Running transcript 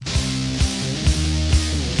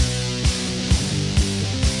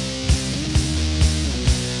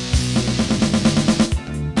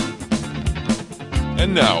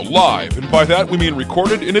And now, live, and by that we mean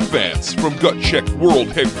recorded in advance, from Gut Check World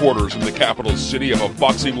Headquarters in the capital city of a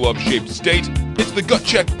boxing glove-shaped state, it's the Gut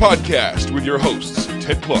Check Podcast with your hosts,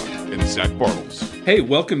 Ted Cluck and Zach Bartles. Hey,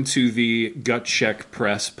 welcome to the Gut Check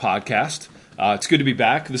Press Podcast. It's good to be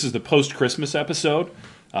back. This is the post-Christmas episode.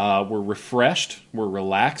 We're refreshed, we're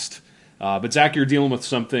relaxed. But Zach, you're dealing with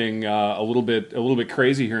something a little bit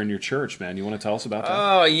crazy here in your church, man. You want to tell us about that?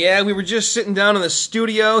 Oh yeah, we were just sitting down in the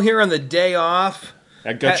studio here on the day off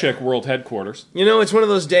at Gut Check World Headquarters. You know, it's one of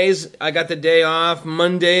those days. I got the day off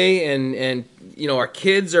Monday, and you know our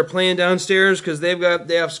kids are playing downstairs because they've got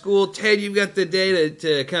day off school. Ted, you've got the day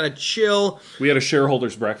to kind of chill. We had a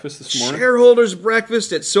shareholders breakfast this morning. Shareholders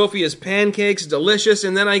breakfast at Sophia's Pancakes, delicious.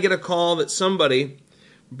 And then I get a call that somebody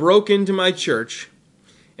broke into my church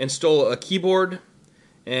and stole a keyboard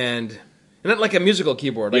and not like a musical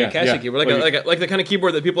keyboard, like a Casio keyboard, like the kind of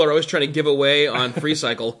keyboard that people are always trying to give away on Free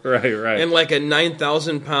Cycle. Right. And like a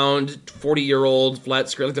 9,000-pound, 40-year-old flat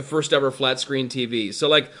screen, like the first ever flat screen TV. So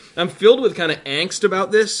like I'm filled with kind of angst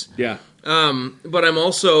about this. Yeah. But I'm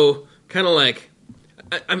also kind of like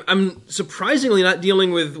I'm surprisingly not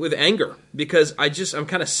dealing with anger because I'm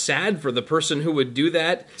kind of sad for the person who would do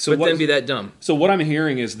that, then be that dumb. So what I'm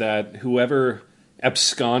hearing is that whoever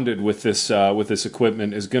absconded with this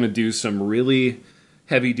equipment is going to do some really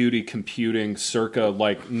heavy-duty computing circa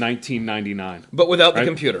like 1999. But without the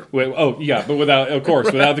computer. But without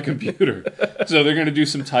the computer. So they're going to do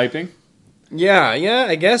some typing. Yeah,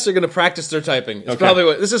 I guess they're going to practice their typing. It's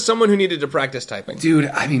probably this is someone who needed to practice typing. Dude,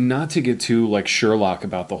 I mean, not to get too like Sherlock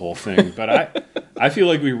about the whole thing, but I feel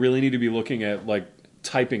like we really need to be looking at like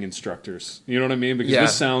typing instructors. You know what I mean?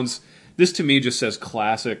 Because this to me just says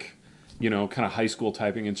classic, you know, kind of high school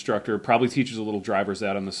typing instructor. Probably teaches a little driver's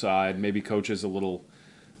ed on the side. Maybe coaches a little,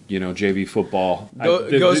 you know, JV football.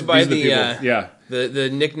 Goes by the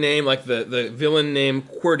nickname, like the villain name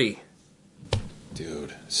QWERTY.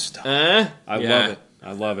 Dude, stop. I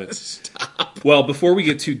love it. Stop. Well, before we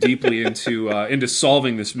get too deeply into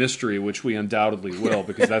solving this mystery, which we undoubtedly will,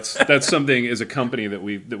 because that's something as a company that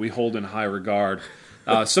we hold in high regard.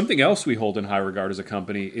 Something else we hold in high regard as a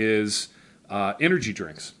company is energy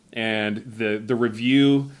drinks. And the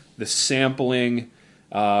review, the sampling,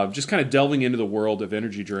 just kind of delving into the world of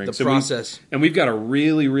energy drinks. The process. And we've got a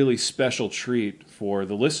really, really special treat for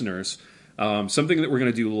the listeners. Something that we're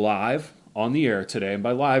going to do live on the air today. And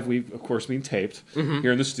by live, we, of course, mean taped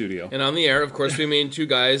here in the studio. And on the air, of course, we mean two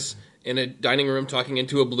guys in a dining room talking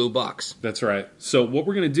into a blue box. That's right. So what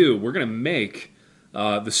we're going to do, we're going to make the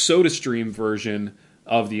SodaStream version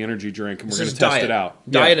of the energy drink, and we're going to test it out.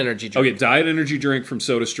 Diet energy drink. Okay, diet energy drink from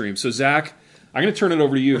SodaStream. So, Zach, I'm going to turn it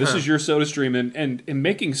over to you. This is your SodaStream, and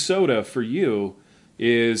making soda for you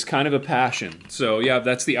is kind of a passion. So, yeah,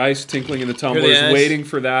 that's the ice tinkling in the tumblers, waiting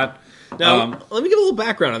for that. Now, let me give a little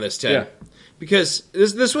background on this, Ted. Yeah. Because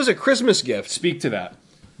this was a Christmas gift. Speak to that.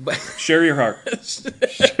 Share your heart.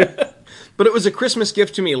 But it was a Christmas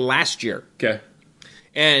gift to me last year. Okay.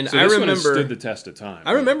 And so I this remember... one has stood the test of time.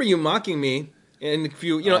 I remember you mocking me. And if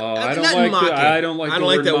you know, I don't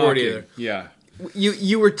like that word either. Yeah,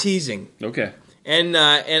 you were teasing. Okay. And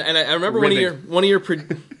I remember one of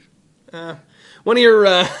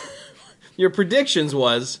your predictions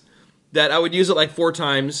was that I would use it like 4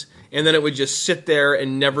 times, and then it would just sit there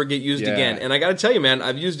and never get used again. And I got to tell you, man,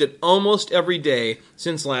 I've used it almost every day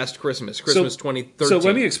since last Christmas 2013. So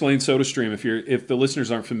let me explain SodaStream if the listeners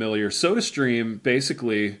aren't familiar. SodaStream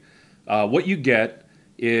basically, what you get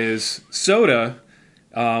is soda,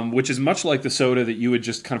 which is much like the soda that you would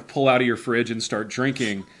just kind of pull out of your fridge and start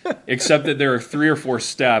drinking, except that there are 3 or 4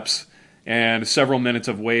 steps and several minutes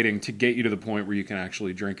of waiting to get you to the point where you can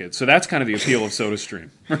actually drink it. So that's kind of the appeal of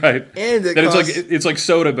SodaStream, right? And it's like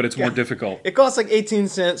soda, but it's more difficult. It costs like 18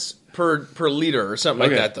 cents per liter or something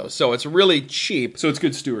like that, though. So it's really cheap. So it's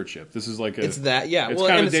good stewardship. This is like it's that, yeah. It's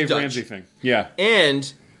kind of a Dave Ramsey thing. Yeah.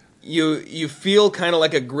 And you feel kind of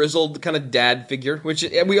like a grizzled kind of dad figure, which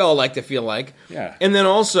we all like to feel like. Yeah. And then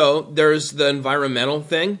also there's the environmental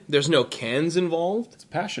thing. There's no cans involved. It's a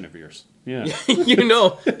passion of yours. Yeah. you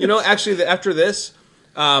know. Actually, after this,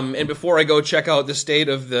 and before I go check out the state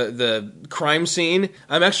of the crime scene,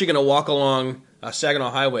 I'm actually going to walk along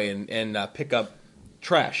Saginaw Highway and pick up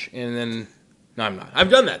trash. And then, no, I'm not.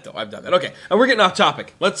 I've done that though. Okay, we're getting off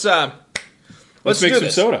topic. Let's make some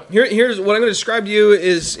soda. Here's what I'm going to describe to you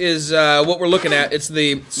is what we're looking at. It's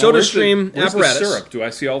the SodaStream apparatus. Where's the syrup? Do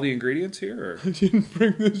I see all the ingredients here? Or? I didn't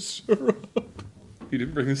bring the syrup. You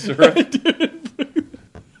didn't bring the syrup? I didn't bring the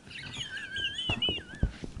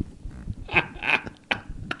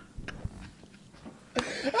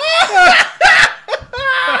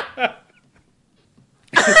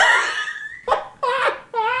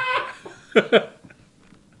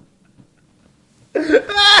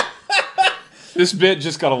This bit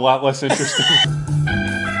just got a lot less interesting.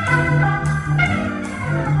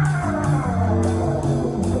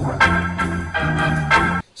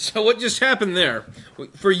 So what just happened there?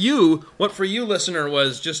 What for you, listener,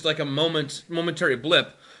 was just like a momentary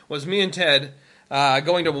blip. Was me and Ted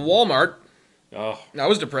going to Walmart. Oh, That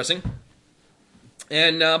was depressing.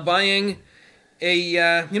 And buying a,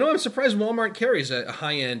 I'm surprised Walmart carries a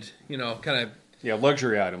high-end, kind of yeah,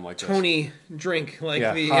 luxury item like this. Tony drink, like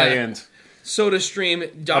Yeah, the high-end.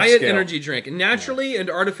 SodaStream Diet Upscale. Energy Drink. Naturally and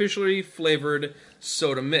artificially flavored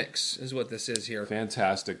soda mix is what this is here.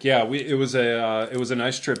 Fantastic. Yeah, it was a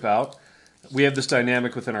nice trip out. We have this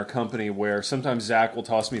dynamic within our company where sometimes Zach will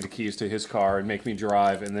toss me the keys to his car and make me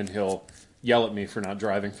drive, and then he'll yell at me for not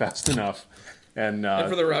driving fast enough. And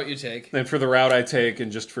for the route you take. and for the route I take, and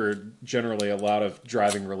just for generally a lot of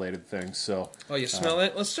driving related things. So Oh, you smell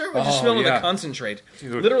it? Let's start with just smelling yeah. the concentrate.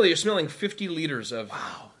 Dude. Literally, you're smelling 50 liters of...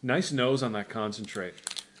 nice nose on that concentrate.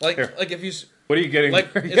 Like Here. if you... What are you getting?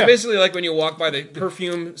 Like, there? it's Yeah. basically like when you walk by the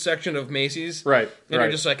perfume section of Macy's. Right, And right.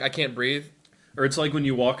 you're just like, I can't breathe. Or it's like when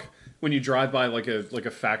you drive by like a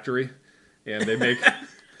factory, and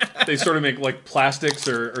they sort of make like plastics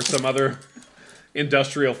or some other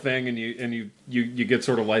industrial thing, and you get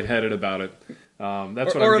sort of lightheaded about it.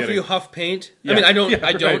 That's what Or I'm if getting. you huff paint. Yeah. I mean, I don't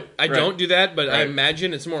Right. do that, but I Right.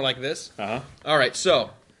 imagine it's more like this. Uh-huh. All right, so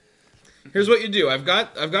here's what you do. I've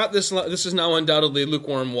got this. This is now undoubtedly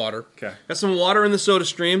lukewarm water. Okay. Got some water in the soda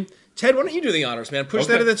stream. Ted, why don't you do the honors, man? Push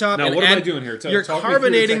Okay. that to the top. Now, and what am I add- doing here? You're Talk me through the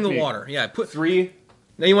carbonating the technique. water. Yeah. Put 3.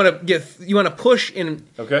 now. You want to push in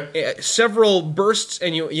Okay. several bursts,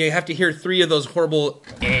 and you have to hear 3 of those horrible.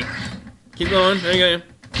 Keep going. There you go.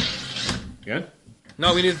 Good.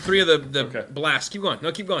 No, we need 3 of the Okay. blasts. Keep going.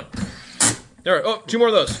 No, keep going. There. Oh, 2 more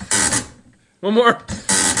of those. One more.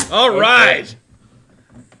 All right.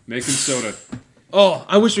 Making soda. Oh,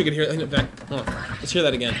 I wish we could hear that. Hold on. Let's hear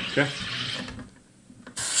that again. Okay.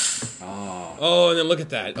 Oh, and then look at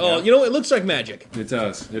that. Oh, Yeah. it looks like magic. It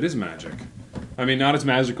does. It is magic. I mean, not as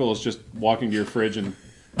magical as just walking to your fridge and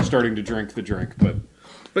starting to drink the drink, but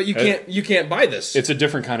But you can't buy this. it's a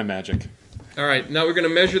different kind of magic. All right, now we're going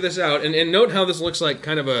to measure this out, and note how this looks like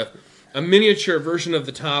kind of a miniature version of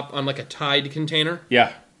the top on like a Tide container.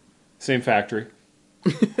 Yeah. Same factory.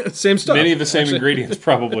 Same stuff. Many of the same actually. ingredients,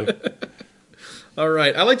 probably. All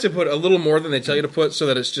right, I like to put a little more than they tell you to put, so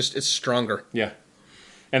that it's stronger. Yeah.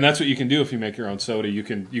 And that's what you can do if you make your own soda. You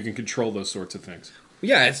can control those sorts of things.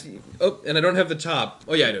 Yeah, and I don't have the top.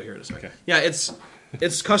 Oh yeah, I do. Here it is. Okay. Yeah, it's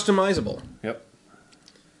customizable. Yep.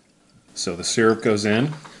 So the syrup goes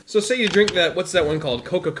in. So say you drink that. What's that one called?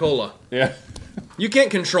 Coca-Cola. Yeah. You can't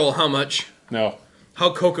control how No. how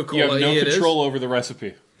You Coca-Cola have no it is. control over the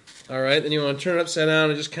recipe. All right, then you want to turn it upside down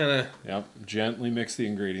and just kind of. Yep. Gently mix the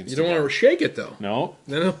ingredients. You don't want to shake it though. No.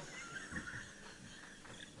 No.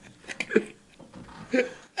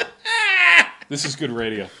 This is good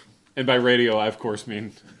radio. And by radio, I of course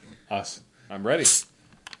mean us. I'm ready.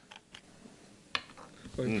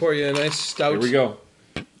 We pour you a nice stout. Here we go.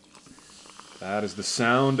 That is the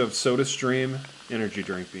sound of SodaStream energy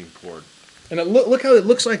drink being poured. And look how it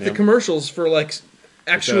looks like the Yep. commoners for like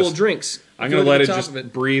actual does. drinks. I'm If you gonna look let at it the top just of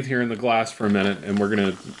it. breathe here in the glass for a minute, and we're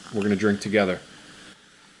gonna drink together.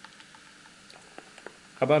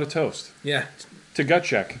 How about a toast Yeah, to gut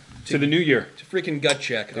check to the new year? it's a freaking gut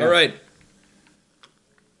check. Yeah. All right.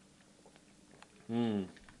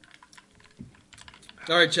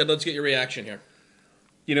 All right, Chad. Let's get your reaction here.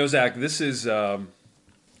 You know, Zach, this is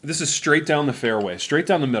straight down the fairway, straight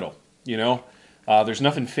down the middle. You know, there's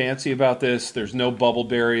nothing fancy about this. There's no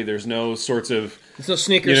bubbleberry. There's no sorts of It's no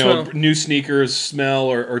sneaker smell. new sneakers smell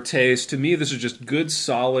or taste. To me, this is just good,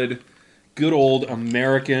 solid, good old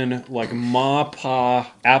American, like ma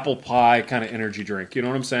pa apple pie kind of energy drink. You know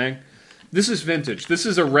what I'm saying? This is vintage. This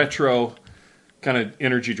is a retro kind of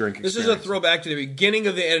energy drink experience. This is a throwback to the beginning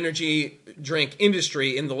of the energy drink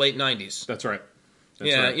industry in the late 90s. That's right. That's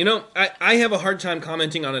Yeah, right. you know, I have a hard time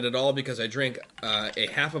commenting on it at all because I drink a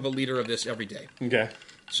half of a liter of this every day. Okay.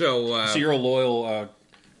 So, So you're a loyal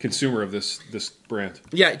consumer of this brand.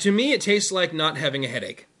 yeah, to me it tastes like not having a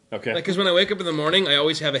headache. Okay. Like, because when I wake up in the morning, I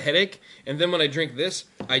always have a headache, and then when I drink this,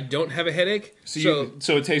 I don't have a headache. So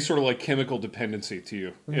it tastes sort of like chemical dependency to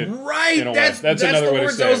you. Right, in a way. that's another the way to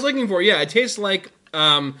words say I was it. looking for. Yeah, it tastes like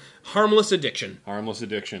harmless addiction. Harmless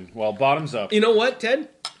addiction. Well, bottoms up. You know what, Ted?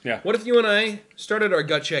 Yeah. What if you and I started our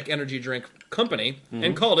Gut Check energy drink company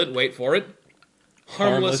and called it, wait for it,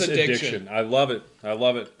 Harmless Addiction. I love it. I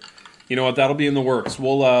love it. You know what? That'll be in the works.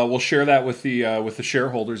 We'll share that with the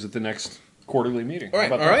shareholders at the next quarterly meeting. All How right,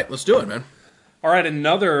 about all that? right, let's do it, man. All right,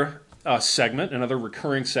 another segment, another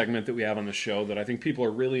recurring segment that we have on the show that I think people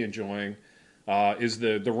are really enjoying. is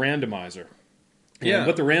the randomizer. And Yeah.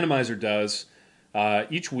 what the randomizer does,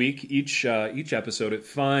 each week, each episode, it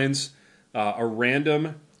finds a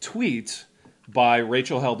random tweet by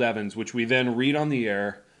Rachel Held Evans, which we then read on the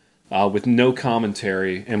air with no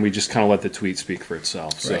commentary, and we just kind of let the tweet speak for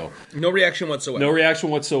itself. So No reaction whatsoever. no reaction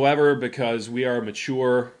whatsoever because we are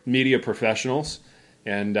mature media professionals,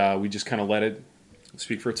 and we just kind of let it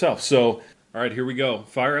speak for itself. So, all right, here we go.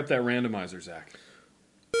 Fire up that randomizer, Zach.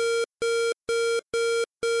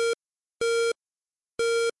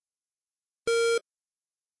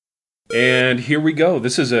 And here we go.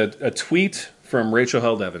 This is a tweet from Rachel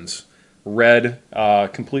Held Evans. Read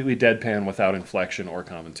completely deadpan without inflection or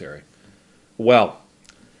commentary. Well,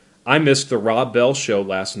 I missed the Rob Bell show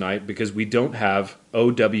last night because we don't have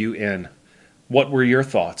OWN. What were your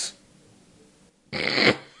thoughts?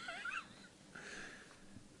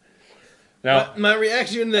 Now, My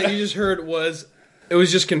reaction that you just heard was, it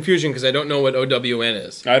was just confusion because I don't know what OWN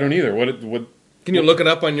is. I don't either. What? Can you look it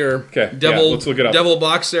up on your Okay, devil, yeah, let's look it up. devil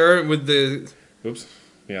box there with the... Oops.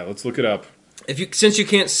 Yeah, let's look it up. Since you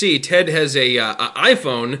can't see, Ted has a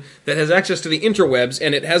iPhone that has access to the interwebs,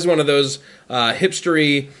 and it has one of those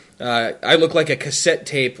hipstery, I look like a cassette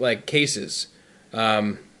tape like cases,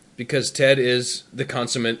 because Ted is the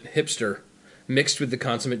consummate hipster mixed with the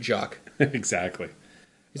consummate jock. Exactly.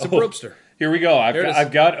 He's a propster. Here we go. There it is.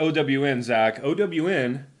 I've got OWN, Zach.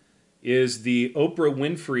 OWN is the Oprah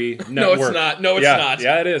Winfrey Network. No, it's not. No, it's Yeah, not.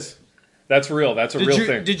 Yeah, it is. That's real. That's a real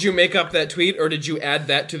thing. Did you make up that tweet, or did you add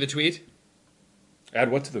that to the tweet? Add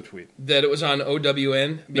what to the tweet? That it was on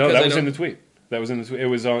OWN? No, that was in the tweet. That was in the tweet. It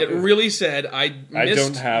was on. It really said, I missed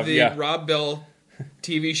don't have- the yeah. Rob Bell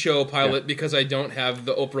TV show pilot because I don't have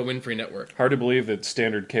the Oprah Winfrey Network. Hard to believe that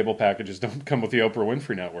standard cable packages don't come with the Oprah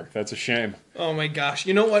Winfrey Network. That's a shame. Oh my gosh.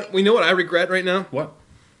 You know what? We know what I regret right now? What?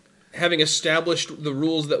 Having established the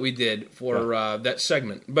rules that we did for that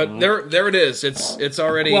segment. But there it is. It's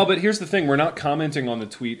already... Well, but here's the thing: we're not commenting on the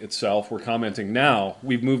tweet itself. We're commenting now.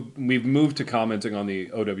 We've moved to commenting on the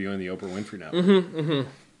OWN, the Oprah Winfrey Network.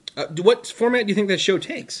 what format do you think that show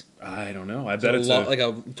takes? I don't know. I bet it's like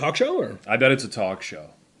a talk show? Or I bet it's a talk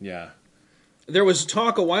show. Yeah. there was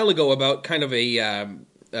talk a while ago about kind of a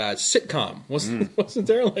sitcom. Wasn't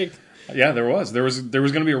there? Like, Yeah, there was. There was going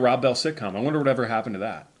to be a Rob Bell sitcom. I wonder whatever happened to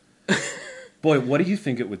that. Boy, what do you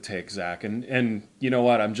think it would take, Zach? And you know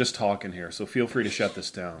what? I'm just talking here, so feel free to shut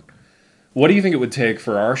this down. What do you think it would take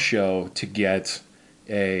for our show to get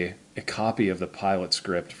a copy of the pilot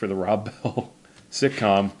script for the Rob Bell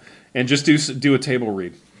sitcom and just do a table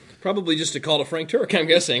read? probably just a call to Frank Turk, I'm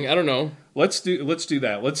guessing. I don't know. Let's do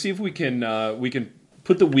that. Let's see if we can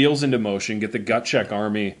put the wheels into motion, get the Gut Check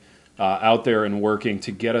Army out there and working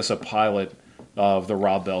to get us a pilot of the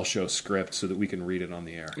Rob Bell Show script so that we can read it on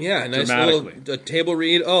the air. Yeah, a nice little a table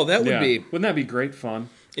read. Oh, that would be. Wouldn't that be great fun?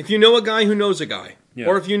 If you know a guy who knows a guy, Yeah.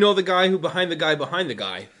 or if you know the guy who behind the guy behind the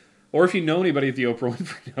guy, Or if you know anybody at the Oprah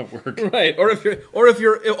Winfrey Network. right? Or if you're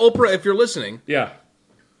Oprah, if you're listening, Yeah.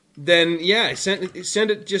 then yeah, send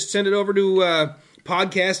it. Just send it over to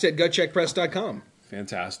podcast@gutcheckpress.com.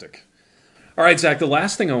 Fantastic. All right, Zach, the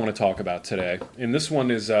last thing I want to talk about today, and this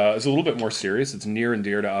one is a little bit more serious. It's near and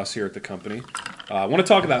dear to us here at the company. I want to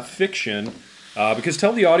talk about fiction because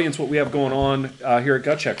tell the audience what we have going on here at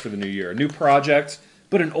Gut Check for the new year. A new project,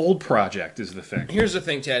 but an old project is the thing. Here's the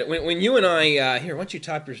thing, Ted. When you and I here, why don't you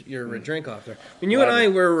top your drink off there? When you and I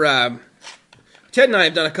were. Ted and I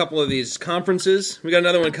have done a couple of these conferences. We got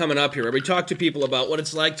another one coming up here where we talk to people about what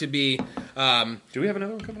it's like to be, Do we have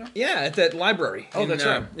another one coming up? at that library. Oh, that's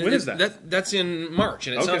right. When is that? That's in March,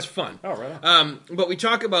 and it sounds fun. Oh, right on. But we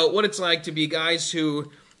talk about what it's like to be guys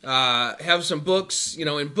who have some books,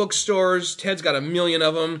 in bookstores. Ted's got 1 million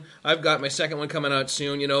of them. I've got my second one coming out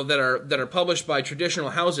soon, that are published by traditional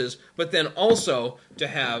houses, but then also to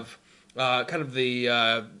have kind of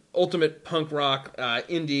the ultimate punk rock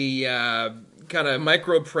indie kind of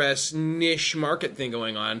micro press niche market thing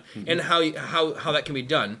going on, and how that can be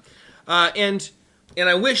done, and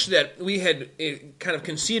I wish that we had kind of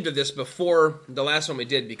conceived of this before the last one we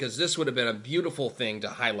did, because this would have been a beautiful thing to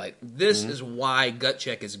highlight. This is why Gut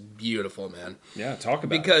Check is beautiful, man. Yeah, talk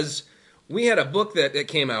about it. Because we had a book that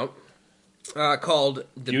came out called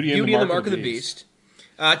The Beauty and the Mark of the Beast.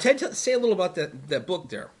 Ted, say a little about that book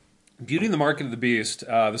there. Beauty and the Mark of the Beast.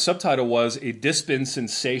 The subtitle was A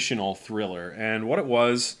Dispensational Thriller. And what it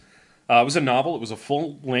was a novel. It was a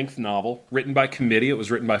full-length novel written by committee. It was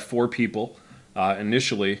written by 4 people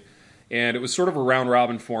initially. And it was sort of a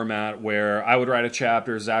round-robin format where I would write a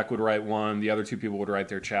chapter, Zach would write one, the other 2 people would write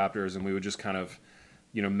their chapters, and we would just kind of,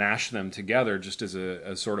 mash them together just as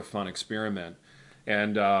a sort of fun experiment.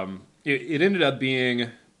 And it ended up being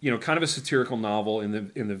kind of a satirical novel in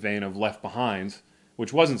the vein of Left Behind,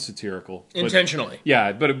 which wasn't satirical Intentionally.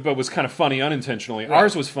 but was kind of funny unintentionally. Right.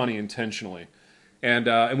 Ours was funny intentionally,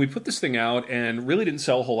 and we put this thing out and really didn't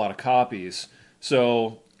sell a whole lot of copies.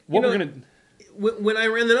 So what we're gonna when I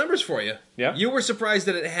ran the numbers for you, Yeah. you were surprised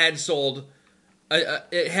that it had sold.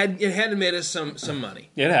 It had made us some money.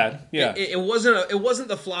 it had It wasn't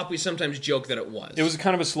the flop we sometimes joke that it was. it was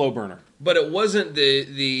kind of a slow burner, but it wasn't the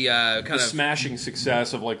kind the of smashing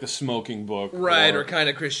success of like the Smoking Book, or kind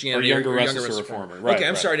of Christianity or Younger Restless Reformer. Right, okay,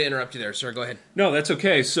 I'm right. sorry to interrupt you there, sir. Go ahead. No, that's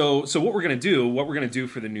okay. So what we're gonna do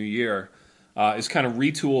for the new year is kind of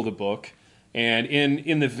retool the book, and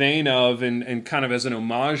in the vein of and kind of as an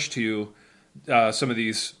homage to some of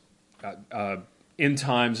these end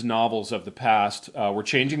times novels of the past, we're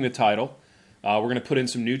changing the title. We're going to put in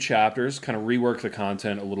some new chapters, kind of rework the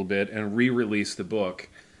content a little bit, and re-release the book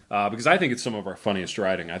because I think it's some of our funniest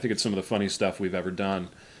writing. I think it's some of the funniest stuff we've ever done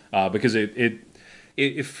because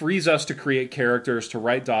it frees us to create characters, to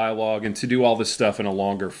write dialogue, and to do all this stuff in a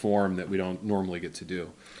longer form that we don't normally get to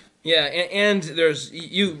do. Yeah, and there's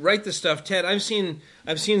you write the stuff, Ted. I've seen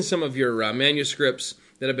some of your manuscripts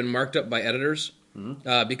that have been marked up by editors.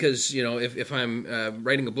 Mm-hmm. Because if I'm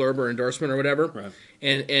writing a blurb or endorsement or whatever, Right.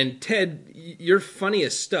 and Ted, your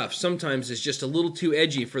funniest stuff sometimes is just a little too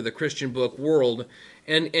edgy for the Christian book world,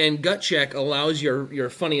 and Gut Check allows your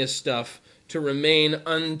funniest stuff to remain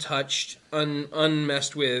untouched,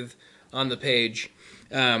 unmessed with on the page,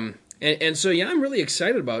 and so I'm really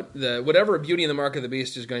excited about whatever Beauty and the Mark of the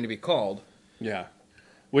Beast is going to be called. Yeah.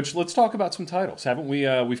 Which, let's talk about some titles. Haven't we?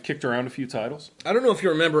 We've kicked around a few titles. I don't know if you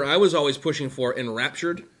remember, I was always pushing for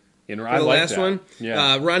Enraptured. I the like last that. one.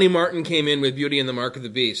 Yeah. Ronnie Martin came in with Beauty and the Mark of the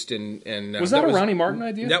Beast. And was that a Ronnie Martin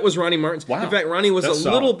idea? That was Ronnie Martin's. Wow. In fact, Ronnie was That's a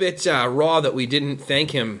solid. little bit raw that we didn't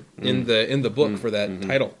thank him in the book for that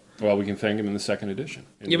title. Well, we can thank him in the second edition.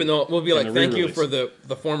 Even though we'll be in like, the thank you re-release. for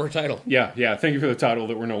the former title. Yeah. Thank you for the title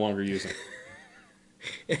that we're no longer using.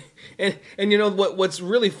 And what's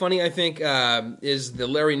really funny, I think, is the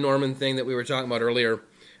Larry Norman thing that we were talking about earlier.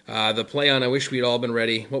 The play on "I Wish We'd All Been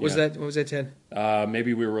Ready." What was that? What was that, Ted?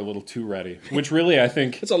 Maybe we were a little too ready. Which really, I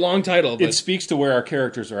think, It's a long title, but it speaks to where our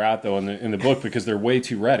characters are at, though, in the book, because they're way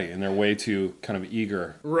too ready and they're way too kind of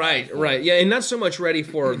eager. right, yeah, and not so much ready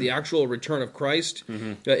for the actual return of Christ,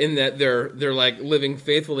 in that they're like living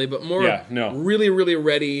faithfully, but more really, really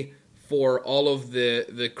ready for all of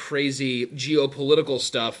the crazy geopolitical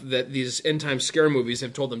stuff that these end time scare movies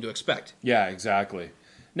have told them to expect. Yeah, exactly.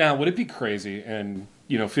 Now, would it be crazy? And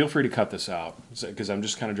feel free to cut this out because I'm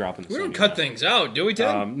just kind of dropping this. We don't on you cut now. things out, do we,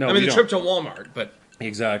 Ted? No, I mean we the don't. trip to Walmart, but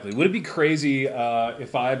Exactly. Would it be crazy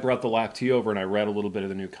if I brought the lap tea over and I read a little bit of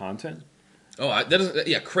the new content? that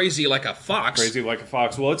doesn't. Crazy like a fox. Crazy like a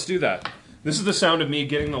fox. Well, let's do that. This is the sound of me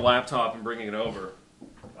getting the laptop and bringing it over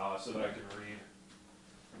so that I can read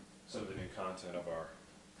some of the new content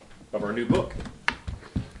of our new book.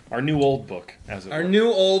 Our new old book, as it Our were.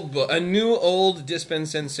 new old book, a new old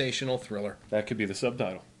dispensational thriller. That could be the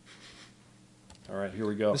subtitle. All right, here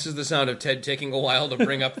we go. This is the sound of Ted taking a while to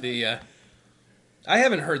bring up the. I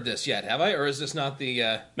haven't heard this yet, have I? Or is this not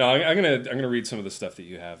the? No, I'm gonna read some of the stuff that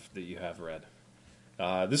you have read.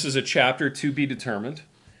 This is a chapter to be determined,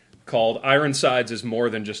 called "Ironsides is more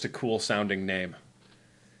than just a cool sounding name."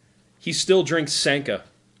 He still drinks Sanka,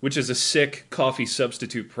 which is a sick coffee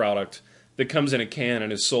substitute product that comes in a can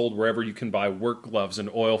and is sold wherever you can buy work gloves and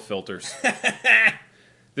oil filters.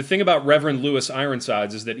 The thing about Reverend Louis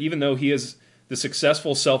Ironsides is that even though he is the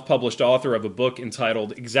successful self-published author of a book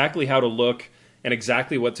entitled "Exactly How to Look and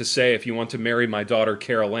Exactly What to Say If You Want to Marry My Daughter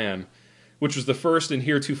Carol Ann," which was the first and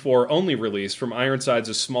heretofore only release from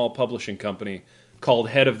Ironsides' small publishing company called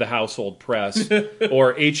Head of the Household Press,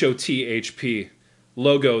 or HOTHP,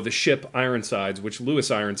 logo the ship Ironsides, which Louis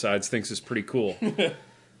Ironsides thinks is pretty cool.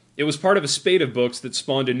 It was part of a spate of books that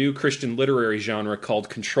spawned a new Christian literary genre called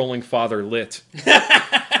Controlling Father Lit.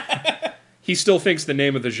 He still thinks the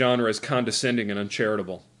name of the genre is condescending and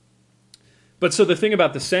uncharitable. But so the thing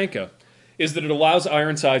about the Sanka is that it allows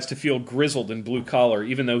Ironsides to feel grizzled and blue-collar,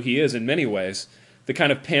 even though he is, in many ways, the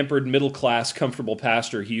kind of pampered, middle-class, comfortable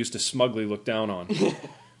pastor he used to smugly look down on.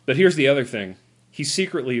 But here's the other thing. He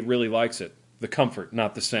secretly really likes it. The comfort,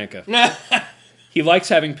 not the Sanka. He likes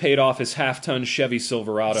having paid off his half-ton Chevy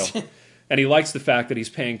Silverado, and he likes the fact that he's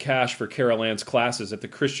paying cash for Carol Ann's classes at the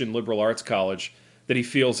Christian Liberal Arts College that he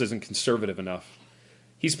feels isn't conservative enough.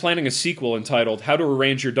 He's planning a sequel entitled "How to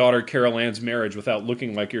Arrange Your Daughter Carol Ann's Marriage Without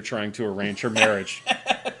Looking Like You're Trying to Arrange Her Marriage."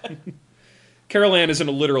 Carol Ann isn't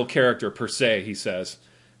a literal character per se, he says,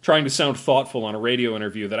 trying to sound thoughtful on a radio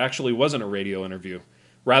interview that actually wasn't a radio interview,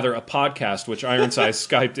 rather a podcast which Ironsides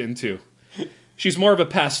Skyped into. She's more of a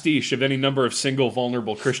pastiche of any number of single,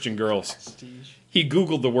 vulnerable Christian girls. Pastiche. He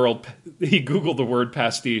Googled the word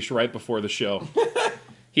pastiche right before the show.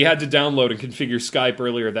 He had to download and configure Skype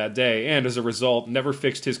earlier that day, and as a result, never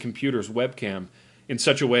fixed his computer's webcam in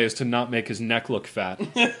such a way as to not make his neck look fat.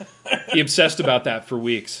 He obsessed about that for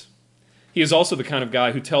weeks. He is also the kind of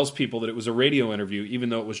guy who tells people that it was a radio interview, even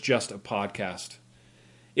though it was just a podcast.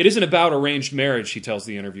 It isn't about arranged marriage, he tells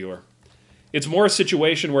the interviewer. It's more a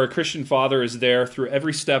situation where a Christian father is there through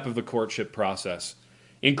every step of the courtship process,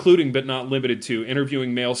 including but not limited to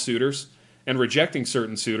interviewing male suitors and rejecting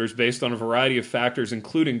certain suitors based on a variety of factors,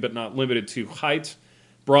 including but not limited to height,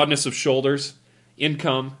 broadness of shoulders,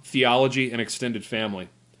 income, theology, and extended family.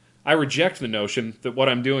 I reject the notion that what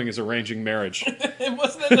I'm doing is arranging marriage.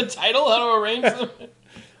 Wasn't that the title, How to Arrange Them?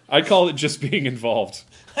 I call it just being involved.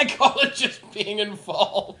 I call it just being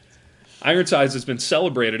involved. Ironsides has been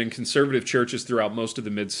celebrated in conservative churches throughout most of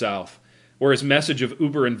the Mid-South, where his message of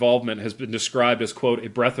uber involvement has been described as, quote, a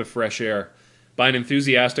breath of fresh air by an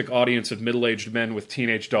enthusiastic audience of middle-aged men with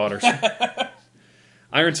teenage daughters.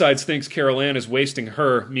 Ironsides thinks Carol Ann is wasting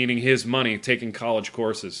her, meaning his money, taking college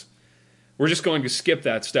courses. We're just going to skip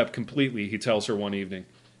that step completely, he tells her one evening,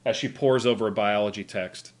 as she pores over a biology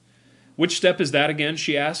text. Which step is that again,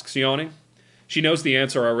 she asks, yawning. She knows the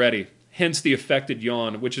answer already, hence the affected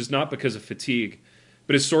yawn, which is not because of fatigue,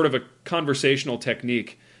 but is sort of a conversational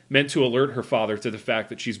technique meant to alert her father to the fact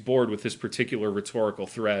that she's bored with this particular rhetorical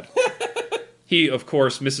thread. He, of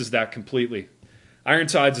course, misses that completely.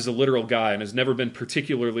 Ironsides is a literal guy and has never been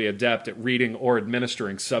particularly adept at reading or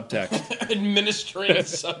administering subtext. Administering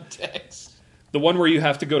subtext. The one where you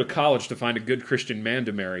have to go to college to find a good Christian man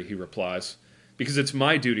to marry, he replies, because it's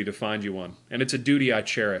my duty to find you one, and it's a duty I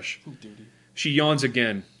cherish. Duty. She yawns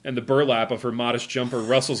again, and the burlap of her modest jumper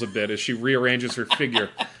rustles a bit as she rearranges her figure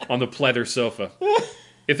on the pleather sofa.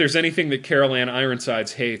 If there's anything that Carol Ann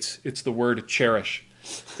Ironsides hates, it's the word cherish.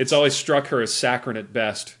 It's always struck her as saccharine at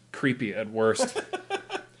best, creepy at worst.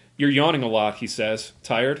 You're yawning a lot, he says.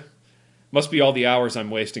 Tired? Must be all the hours I'm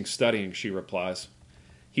wasting studying, she replies.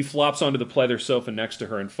 He flops onto the pleather sofa next to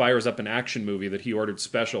her and fires up an action movie that he ordered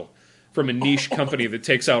special from a niche company that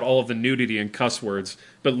takes out all of the nudity and cuss words,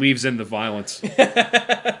 but leaves in the violence.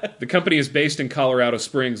 The company is based in Colorado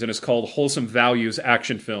Springs and is called Wholesome Values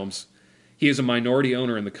Action Films. He is a minority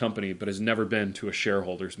owner in the company, but has never been to a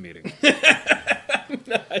shareholders meeting.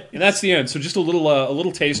 Nice. And that's the end. So just a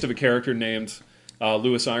little taste of a character named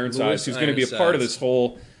Louis Ironsides, who's going to be a part of this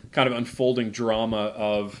whole kind of unfolding drama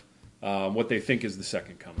of what they think is the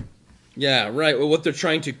second coming. Yeah, right. Well, what they're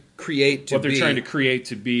trying to create to be. What they're trying to create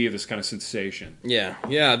to be this kind of sensation. Yeah,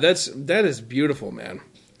 that is beautiful, man.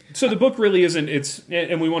 So the book really isn't,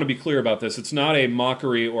 and we want to be clear about this, it's not a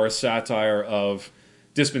mockery or a satire of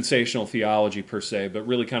dispensational theology per se, but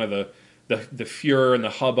really kind of the furor and the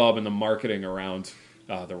hubbub and the marketing around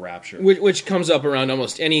the rapture. Which comes up around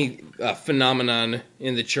almost any phenomenon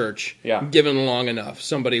in the church. Yeah. Given long enough,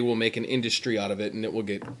 somebody will make an industry out of it, and it will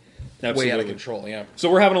get way out of control. Yeah.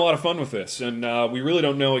 So we're having a lot of fun with this, and we really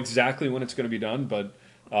don't know exactly when it's going to be done, but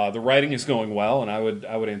the writing is going well, and I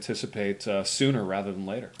would anticipate sooner rather than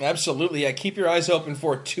later. Absolutely. Yeah. Keep your eyes open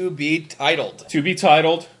for To Be Titled. To Be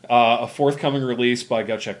Titled, a forthcoming release by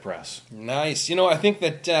Gutcheck Press. Nice. I think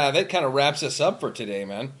that that kind of wraps us up for today,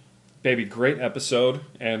 man. Baby, great episode,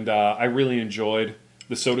 and I really enjoyed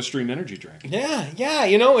the SodaStream energy drink. Yeah.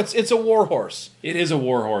 It's a war horse. It is a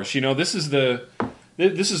war horse.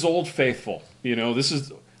 This is Old Faithful. This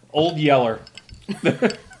is Old Yeller.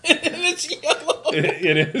 It's yellow.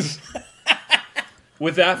 It is.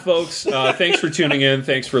 With that, folks, thanks for tuning in.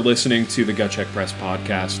 Thanks for listening to the Gutcheck Press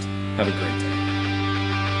podcast. Have a great day.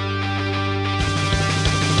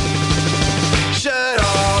 Should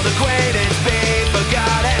old acquaintance be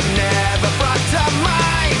forgotten, never brought to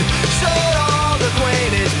mind? Should old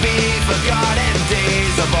acquaintance be forgotten,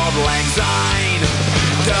 days of old lang syne?